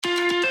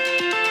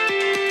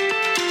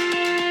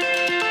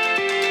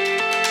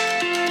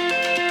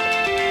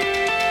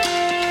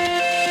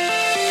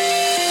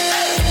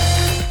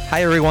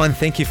Hi everyone,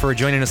 thank you for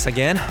joining us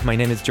again. My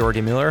name is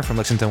Jordi Miller from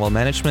Lexington Wealth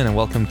Management and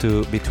welcome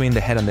to Between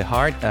the Head and the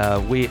Heart.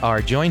 We are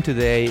joined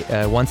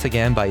today once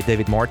again by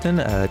David Morton,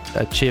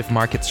 a Chief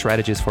Market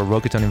Strategist for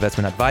Rokuton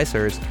Investment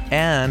Advisors,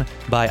 and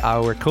by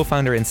our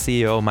co-founder and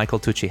CEO, Michael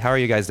Tucci. How are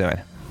you guys doing?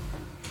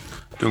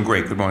 Doing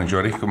great. Good morning,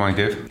 Jordi. Good morning,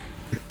 Dave.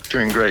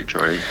 Doing great,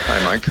 Jordi.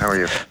 Hi, Mike. How are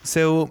you?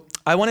 So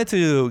I wanted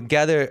to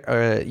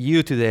gather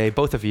you today,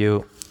 both of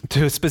you,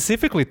 to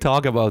specifically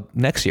talk about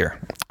next year.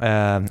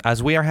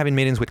 As we are having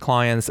meetings with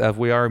clients,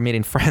 we are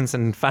meeting friends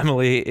and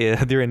family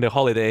during the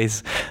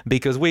holidays,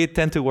 because we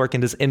tend to work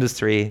in this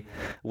industry,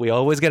 we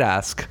always get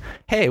asked,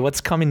 hey, what's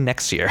coming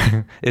next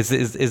year?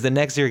 Is the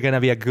next year going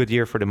to be a good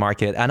year for the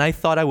market? And I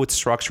thought I would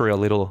structure it a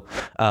little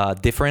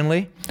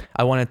differently.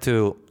 I wanted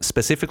to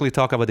specifically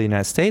talk about the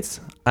United States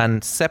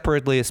and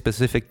separately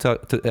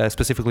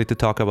specifically to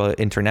talk about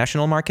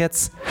international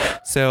markets.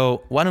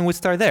 So why don't we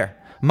start there?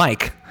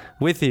 Mike,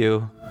 with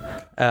you.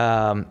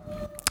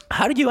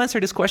 How did you answer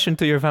this question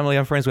to your family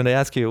and friends when they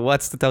ask you,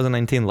 what's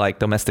 2019 like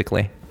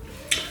domestically?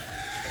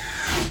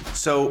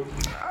 So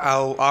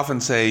I'll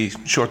often say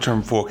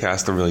short-term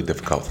forecasts are really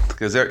difficult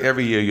because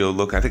every year you'll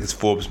look, I think it's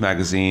Forbes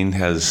magazine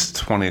has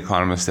 20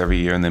 economists every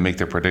year and they make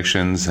their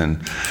predictions,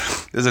 and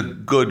there's a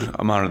good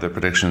amount of their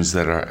predictions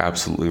that are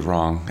absolutely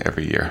wrong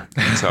every year.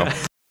 So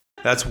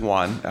that's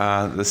one.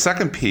 The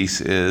second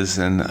piece is,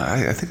 and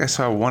I think I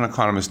saw one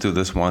economist do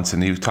this once,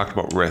 and he talked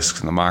about risks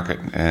in the market,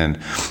 and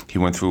he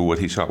went through what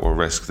he thought were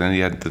risks. Then he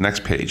had the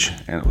next page,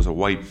 and it was a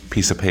white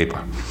piece of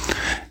paper.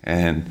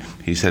 And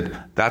he said,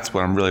 that's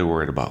what I'm really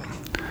worried about.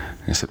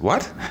 And I said,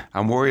 what?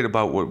 I'm worried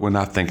about what we're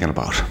not thinking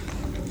about.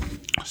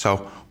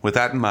 So with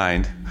that in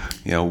mind,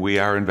 we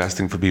are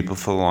investing for people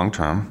for the long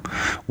term.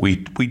 We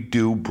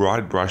do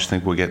broad brush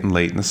think we're getting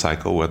late in the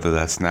cycle, whether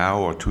that's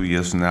now or 2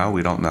 years from now,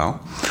 we don't know.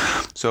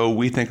 So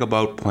we think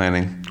about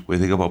planning. We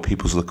think about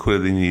people's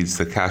liquidity needs,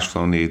 their cash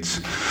flow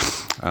needs,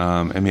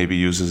 and maybe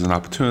use as an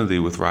opportunity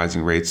with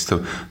rising rates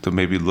to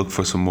maybe look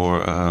for some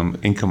more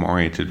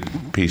income-oriented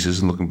pieces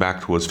and looking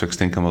back towards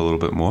fixed income a little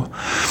bit more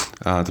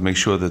to make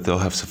sure that they'll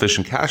have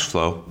sufficient cash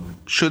flow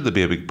should there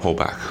be a big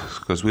pullback,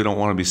 because we don't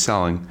want to be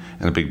selling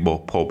in a big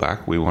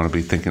pullback. We want to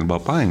be thinking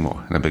about buying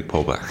more in a big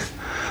pullback.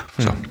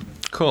 So.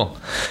 Cool.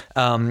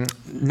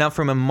 Now,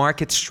 from a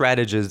market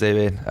strategist,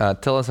 David,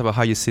 tell us about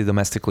how you see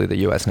domestically the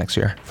U.S. next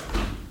year.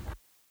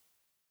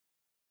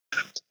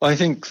 I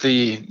think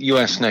the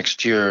U.S.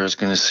 next year is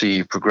going to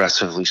see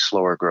progressively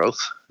slower growth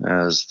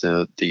as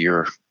the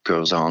year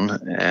goes on.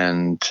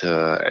 And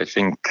I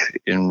think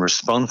in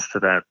response to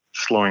that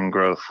slowing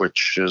growth,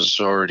 which is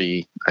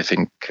already, I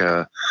think,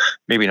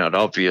 maybe not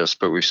obvious,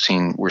 but we're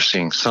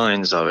seeing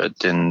signs of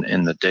it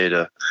in the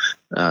data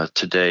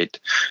to date.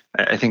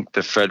 I think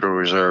the Federal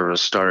Reserve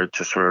has started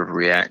to sort of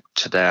react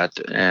to that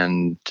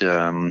and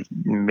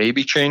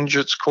maybe change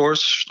its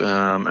course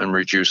and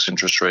reduce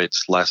interest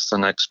rates less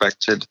than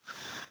expected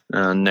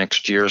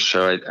next year.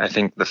 So I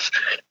think the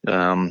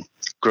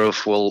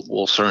growth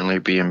will certainly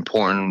be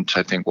important.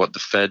 I think what the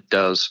Fed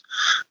does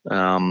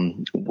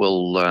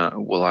will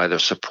either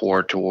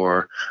support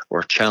or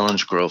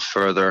challenge growth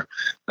further.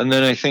 And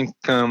then I think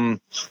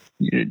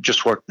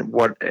just what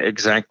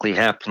exactly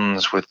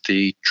happens with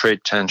the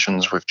trade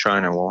tensions with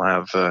China will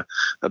have a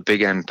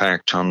big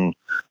impact on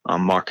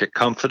market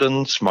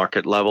confidence,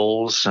 market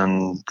levels,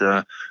 and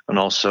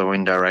also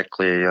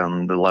indirectly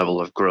on the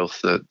level of growth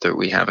that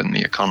we have in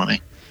the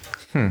economy.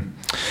 Now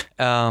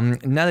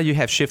that you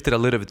have shifted a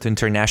little bit to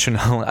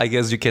international, I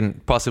guess you can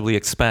possibly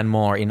expand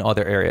more in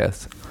other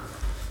areas.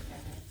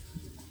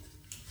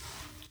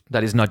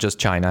 That is not just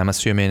China. I'm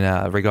assuming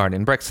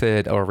regarding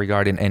Brexit or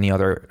regarding any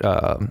other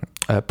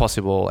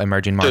possible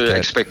emerging market. The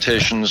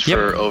expectations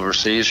for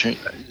overseas. So I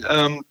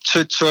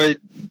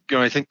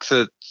think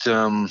that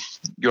I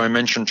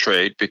mentioned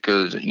trade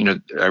because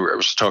I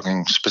was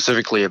talking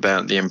specifically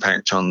about the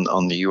impact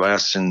on the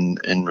U.S.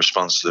 in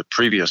response to the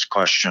previous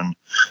question.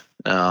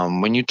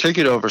 When you take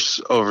it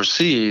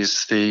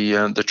overseas,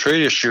 the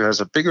trade issue has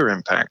a bigger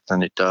impact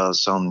than it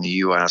does on the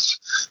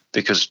U.S.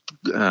 because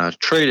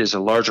trade is a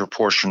larger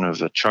portion of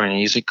the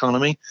Chinese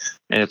economy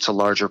and it's a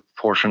larger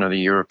portion of the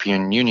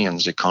European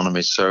Union's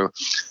economy. So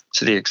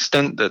to the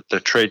extent that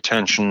the trade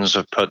tensions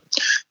have put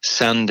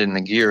sand in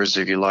the gears,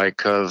 if you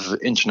like, of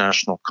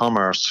international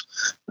commerce,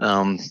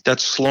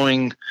 that's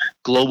slowing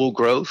global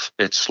growth.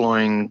 It's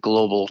slowing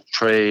global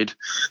trade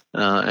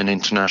and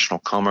international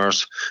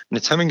commerce. And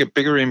it's having a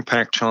bigger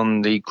impact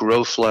on the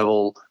growth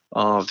level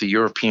of the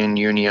European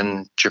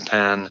Union,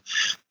 Japan,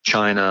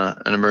 China,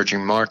 and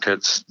emerging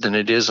markets than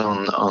it is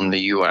on the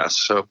U.S.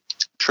 So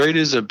trade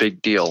is a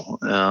big deal.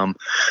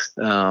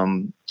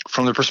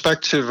 From the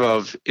perspective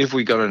of if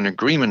we got an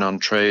agreement on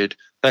trade,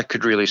 that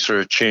could really sort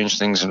of change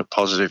things in a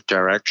positive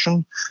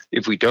direction.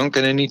 If we don't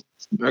get any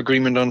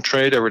agreement on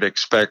trade, I would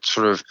expect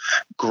sort of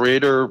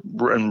greater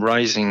and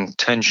rising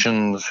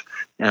tensions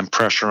and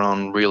pressure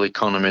on real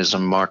economies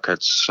and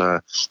markets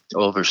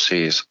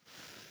overseas.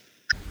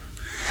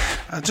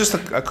 Just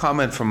a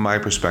comment from my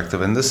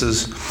perspective, and this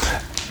is,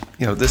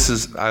 this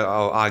is,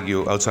 I'll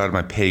argue outside of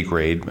my pay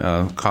grade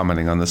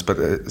commenting on this, but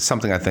it's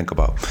something I think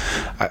about.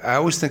 I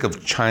always think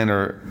of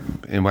China,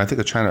 and when I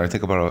think of China, I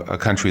think about a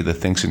country that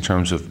thinks in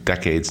terms of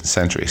decades and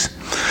centuries.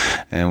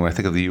 And when I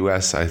think of the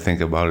U.S., I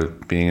think about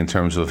it being in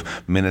terms of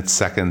minutes,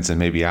 seconds, and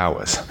maybe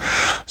hours.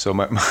 So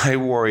my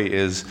worry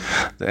is,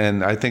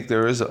 and I think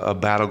there is a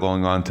battle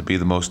going on to be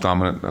the most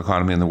dominant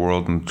economy in the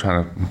world and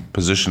trying to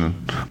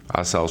position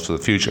ourselves for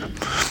the future.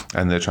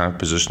 And they're trying to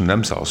position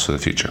themselves for the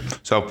future.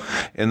 So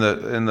in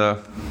the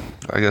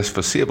I guess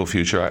foreseeable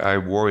future, I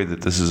worry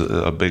that this is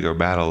a bigger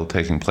battle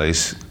taking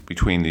place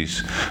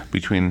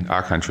between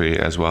our country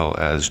as well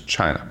as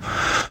China.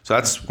 So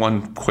that's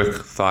one quick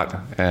thought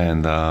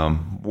and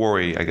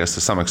worry, I guess,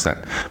 to some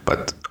extent.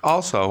 But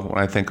also, when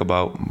I think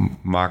about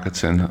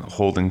markets and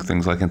holding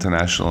things like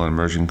international and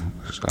emerging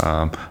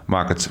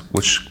markets,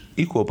 which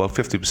equal about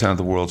 50% of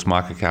the world's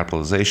market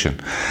capitalization,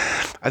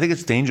 I think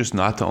it's dangerous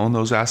not to own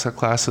those asset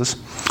classes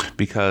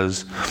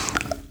because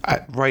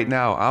right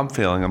now I'm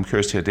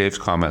curious to hear Dave's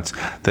comments,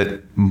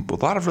 that a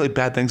lot of really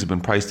bad things have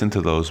been priced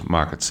into those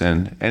markets,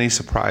 and any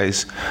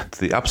surprise to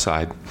the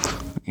upside,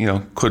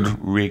 could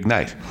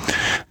reignite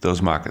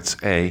those markets.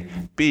 A.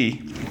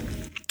 B,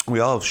 we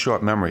all have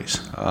short memories,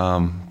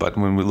 but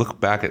when we look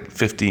back at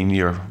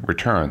 15-year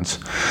returns,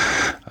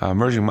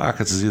 emerging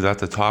markets is either at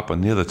the top or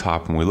near the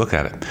top when we look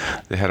at it.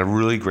 They had a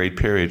really great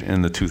period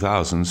in the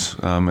 2000s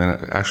and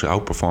it actually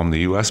outperformed the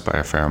U.S. by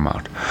a fair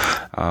amount.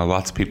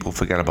 Lots of people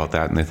forget about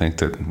that and they think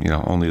that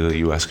only the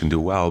U.S. can do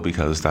well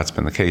because that's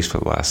been the case for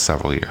the last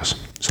several years.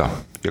 So,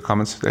 your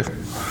comments, Dave?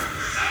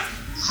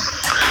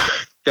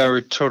 Yeah, I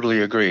would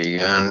totally agree.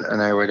 And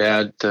I would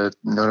add that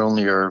not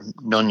only are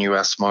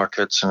non-U.S.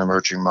 markets and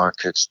emerging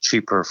markets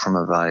cheaper from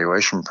a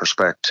valuation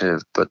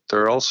perspective, but they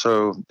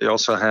also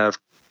have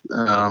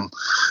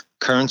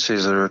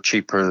currencies that are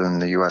cheaper than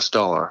the U.S.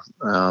 dollar.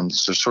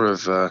 So sort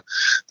of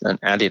an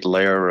added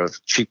layer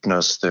of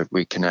cheapness that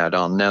we can add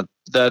on. Now,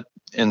 that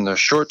in the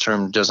short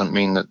term doesn't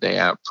mean that they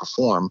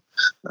outperform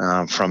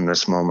from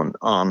this moment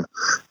on.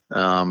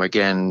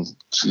 Again,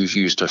 you've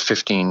used a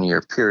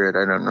 15-year period.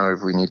 I don't know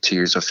if we need to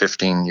use a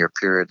 15-year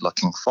period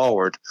looking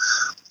forward,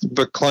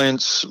 but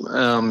clients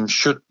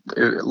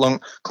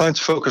clients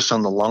focused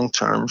on the long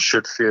term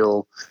should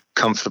feel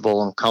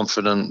comfortable and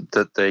confident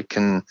that they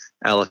can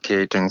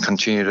allocate and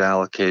continue to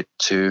allocate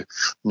to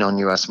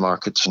non-U.S.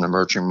 markets and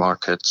emerging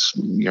markets,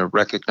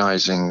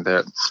 recognizing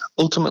that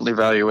ultimately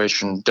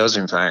valuation does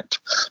in fact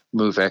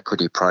move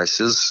equity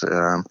prices,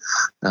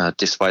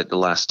 despite the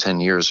last 10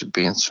 years of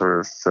being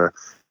sort of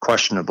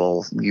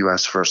questionable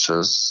U.S.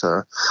 versus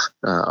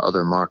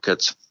other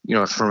markets.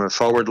 From a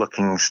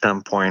forward-looking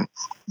standpoint,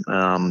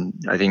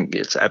 I think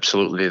it's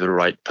absolutely the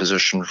right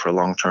position for a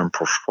long-term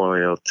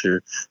portfolio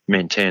to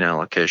maintain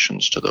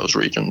allocations to those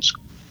regions.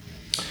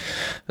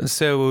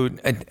 So,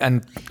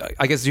 and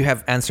I guess you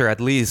have answered at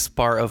least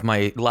part of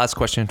my last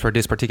question for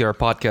this particular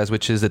podcast,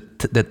 which is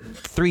the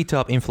three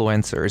top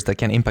influencers that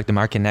can impact the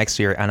market next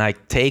year. And I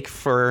take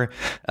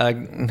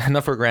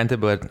not for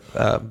granted,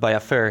 but by a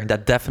fair,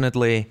 that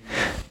definitely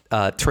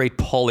trade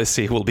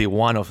policy will be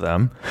one of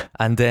them.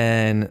 And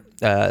then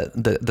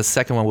the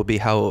second one would be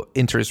how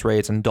interest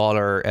rates and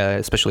dollar,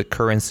 especially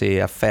currency,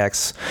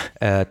 affects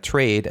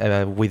trade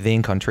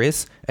within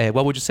countries.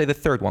 What would you say the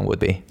third one would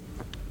be?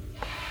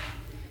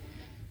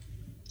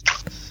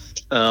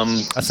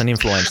 As an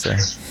influencer,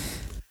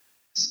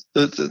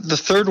 the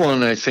third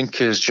one I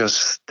think is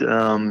just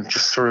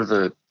sort of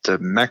the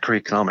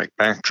macroeconomic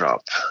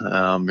backdrop.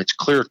 It's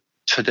clear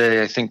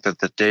today, I think, that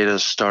the data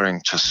is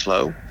starting to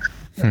slow.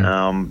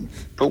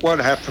 But what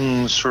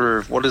happens?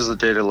 What does the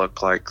data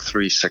look like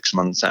 3-6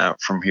 months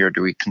out from here?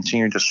 Do we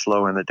continue to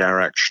slow in the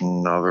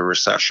direction of a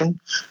recession,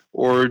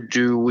 or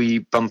do we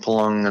bump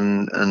along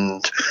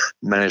and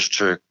manage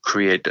to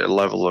create a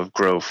level of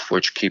growth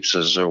which keeps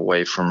us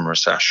away from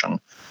recession?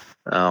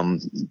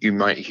 You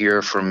might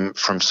hear from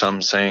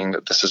some saying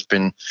that this has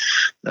been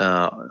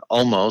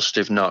almost,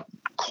 if not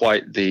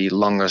quite, the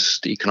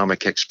longest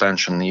economic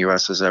expansion the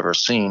U.S. has ever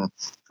seen.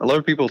 A lot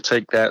of people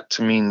take that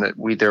to mean that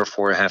we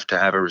therefore have to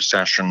have a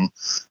recession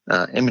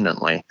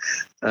imminently.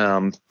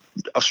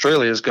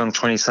 Australia has gone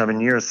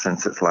 27 years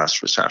since its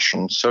last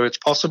recession. So it's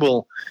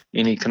possible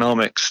in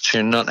economics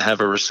to not have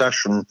a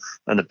recession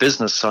and a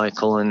business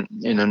cycle in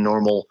the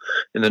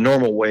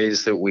normal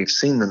ways that we've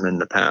seen them in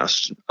the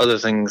past. Other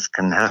things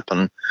can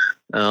happen.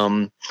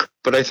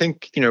 But I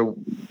think,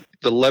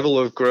 the level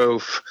of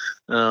growth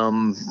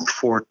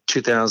for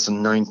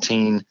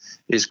 2019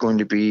 is going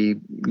to be,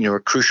 a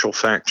crucial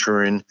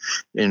factor in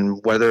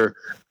whether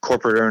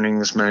corporate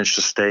earnings manage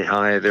to stay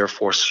high,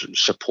 therefore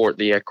support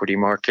the equity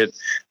market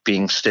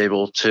being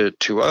stable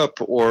to up,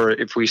 or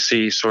if we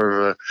see sort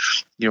of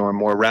a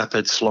more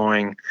rapid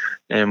slowing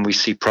and we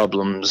see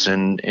problems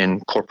in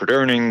corporate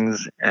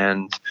earnings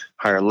and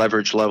higher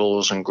leverage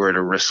levels and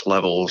greater risk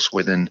levels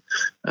within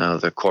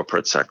the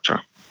corporate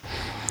sector.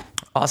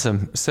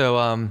 Awesome. So,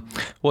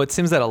 well, it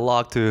seems that a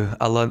lot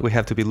we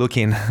have to be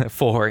looking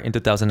for in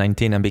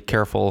 2019 and be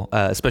careful,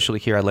 especially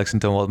here at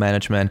Lexington Wealth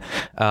Management.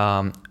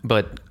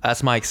 But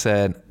as Mike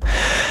said,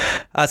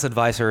 as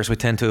advisors, we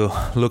tend to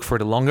look for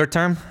the longer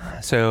term.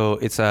 So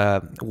it's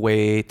a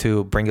way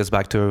to bring us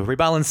back to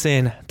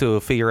rebalancing, to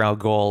figure out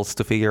goals,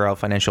 to figure out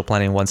financial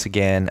planning once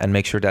again, and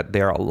make sure that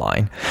they're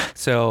aligned.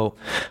 So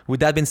with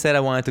that being said, I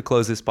wanted to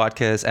close this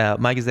podcast.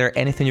 Mike, is there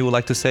anything you would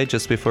like to say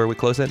just before we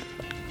close it?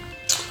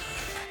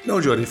 No,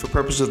 Jody, for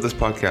purposes of this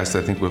podcast,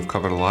 I think we've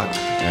covered a lot.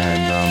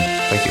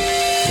 And thank you.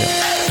 Yeah.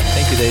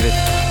 Thank you, David.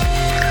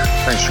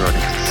 Thanks,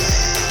 Jordy.